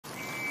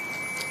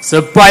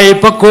Sepai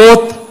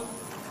Pakot,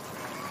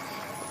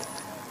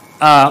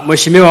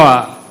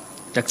 Mheshimiwa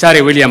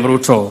Daktari William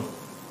Ruto,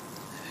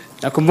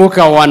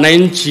 nakumbuka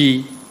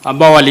wananchi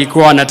ambao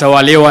walikuwa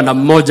wanatawaliwa na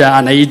mmoja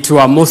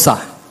anaitwa Musa,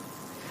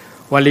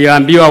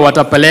 waliambiwa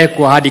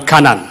watapelekwa hadi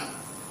Canaan,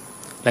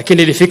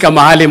 lakini ilifika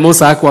mahali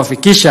Musa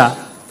hakuwafikisha,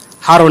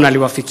 Harun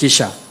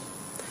aliwafikisha.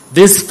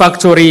 This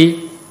factory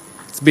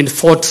has been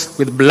fought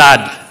with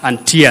blood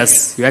and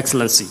tears, Your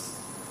Excellency.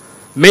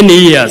 Many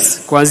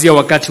years, kuanzia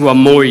wakati wa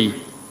Moi.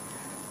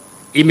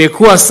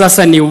 Imekuwa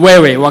sasa ni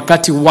wewe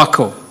wakati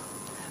wako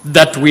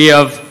that we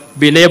have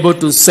been able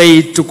to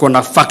say tuko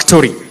na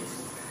factory.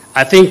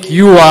 I think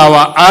you are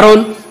our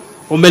Aaron.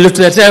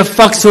 Umetuletea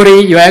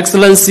factory, Your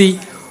Excellency.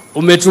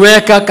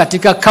 Umetuweka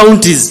katika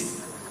counties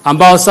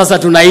ambao sasa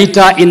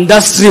tunaita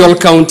industrial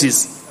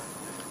counties.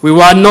 We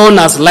were known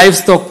as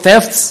livestock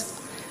thefts,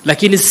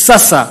 lakini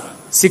sasa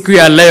siku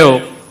ya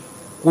leo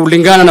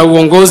kulingana na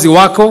uongozi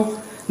wako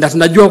na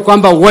tunajua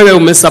kwamba wewe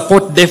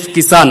umesupport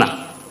DEFCI sana.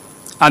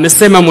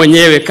 Amesema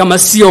mwenyewe kama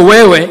sio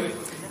wewe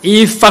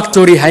hii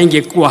factory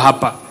haingekuwa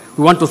hapa.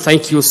 We want to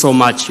thank you so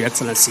much, Your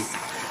Excellency.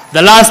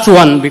 The last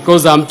one,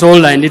 because I'm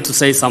told I need to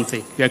say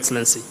something, Your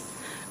Excellency.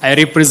 I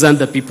represent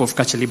the people of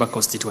Kacheliba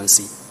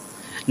constituency.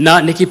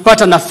 Na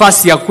nikipata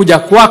nafasi ya kuja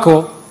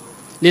kwako,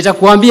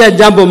 nitakuambia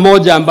jambo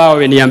moja ambao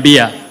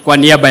wameniambia kwa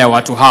niaba ya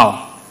watu hao.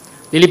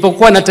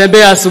 Nilipokuwa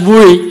natembea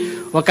asubuhi,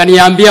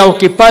 wakaniambia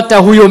ukipata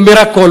huyo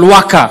miracle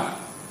worker,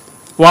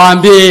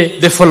 waambie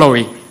the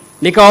following.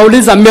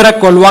 Nikawauliza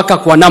miracle worker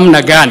kwa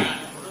namna gani?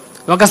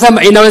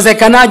 Wakasema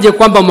inawezekanaje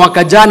kwamba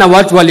mwaka jana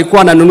watu walikuwa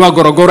wananunua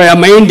gorogoro ya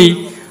mahindi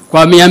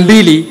kwa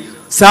 200,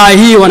 saa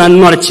hii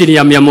wananunua chini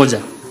ya 100.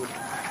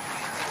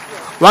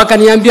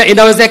 Wakaniambia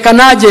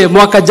inawezekanaje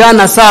mwaka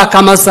jana saa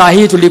kama saa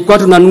hii tulikuwa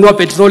tunanunua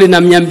petroli na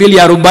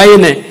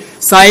 240,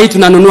 saa hii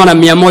tunanunua na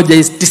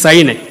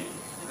 190.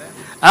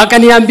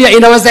 Akaniambia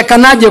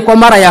inawezekanaje kwa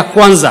mara ya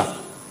kwanza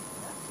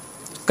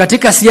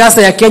katika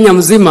siasa ya Kenya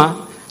mzima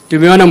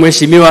tumeona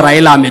Mheshimiwa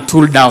Raila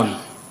ametool down.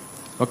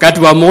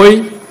 Wakati wa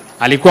Moi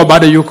alikuwa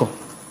bado yuko.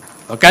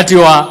 Wakati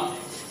wa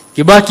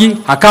Kibaki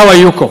akawa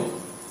yuko.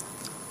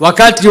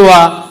 Wakati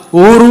wa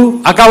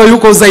Uhuru akawa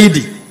yuko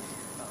zaidi.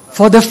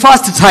 For the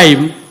first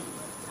time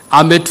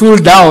ametool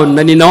down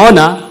na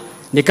ninaona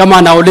ni kama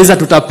anauliza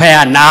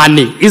tutapea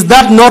nani. Is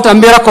that not a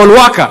miracle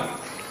worker?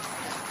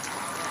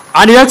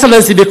 And Your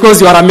Excellency,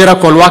 because you are a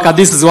miracle worker,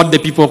 this is what the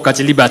people of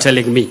Kacheliba are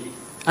telling me.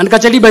 And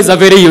Kacheliba is a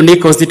very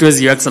unique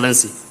constituency, Your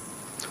Excellency.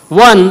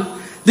 One,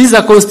 this is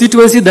a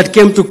constituency that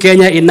came to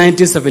Kenya in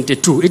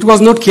 1972. It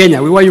was not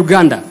Kenya, we were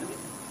Uganda.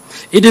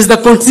 It is the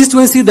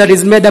constituency that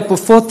is made up of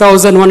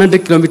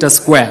 4,100 kilometers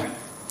square.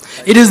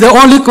 It is the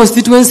only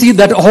constituency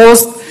that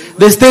hosts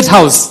the State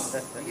House,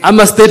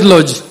 a state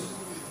lodge.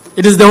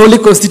 It is the only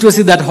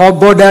constituency that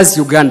borders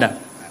Uganda.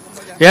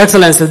 Your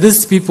Excellency,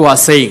 these people are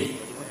saying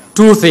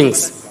two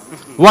things.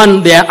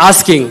 One, they are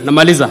asking,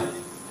 Namaliza,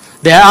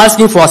 they are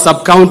asking for a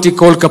sub-county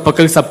called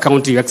Kapakali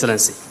sub-county, Your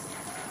Excellency,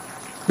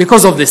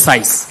 because of the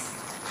size.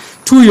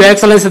 Two, Your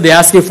Excellency, they are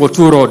asking for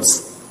 2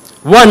 roads.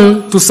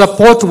 One, to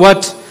support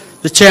what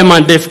the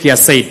chairman DEFCI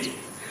has said.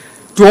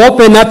 To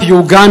open up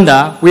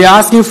Uganda, we are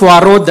asking for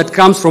a road that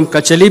comes from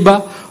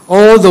Kacheliba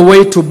all the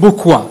way to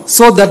Bukwa,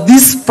 so that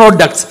these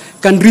products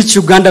can reach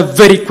Uganda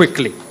very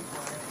quickly.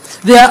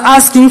 They are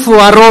asking for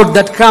a road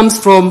that comes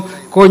from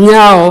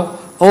Konyao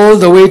all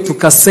the way to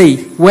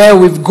Kasei, where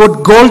we've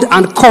got gold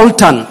and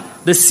coltan,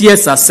 the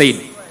CS has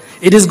said.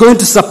 It is going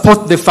to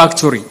support the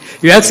factory.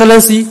 Your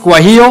Excellency, kwa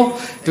hiyo,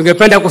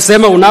 tungependa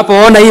kusema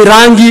unapoona hii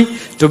rangi,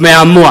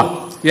 tumeamua.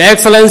 Your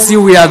Excellency,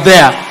 we are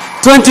there.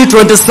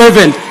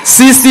 2027,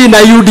 sisi na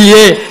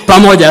UDA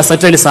pamoja.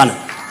 Asanteni sana.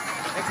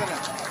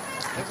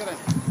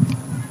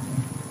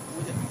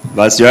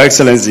 Basi Your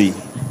Excellency,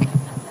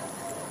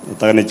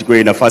 nataka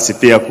nichukue nafasi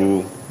pia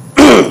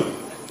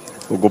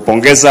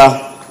kukupongeza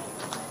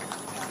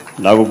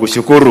na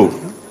kukushukuru.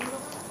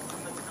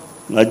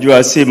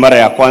 Najua si mara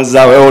ya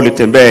kwanza wewe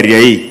ulitembea area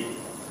hii.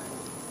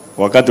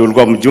 Wakati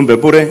ulikuwa mjumbe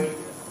bure,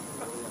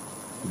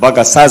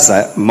 mpaka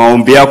sasa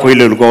maombi yako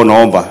ile ulikuwa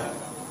unaomba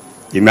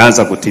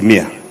imeanza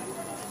kutimia.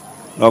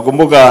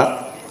 Nakumbuka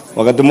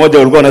wakati mmoja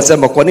ulikuwa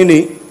unasema kwa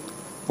nini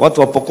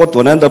watu wa Pokot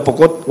wanaenda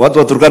Pokot, watu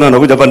wa Turkana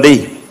wanakuja pande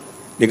hii?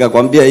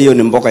 Nikakwambia hiyo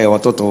ni mboka ya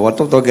watoto.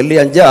 Watoto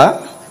wakilia njaa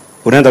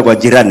unaenda kwa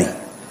jirani.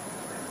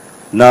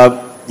 Na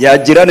ya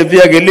jirani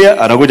pia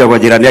akilia anakuja kwa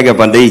jirani yake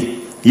pande hii.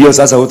 Hiyo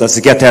sasa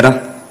utasikia tena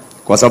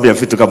kwa sababu ya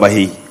vitu kama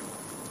hii.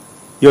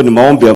 Hiyo ni maombi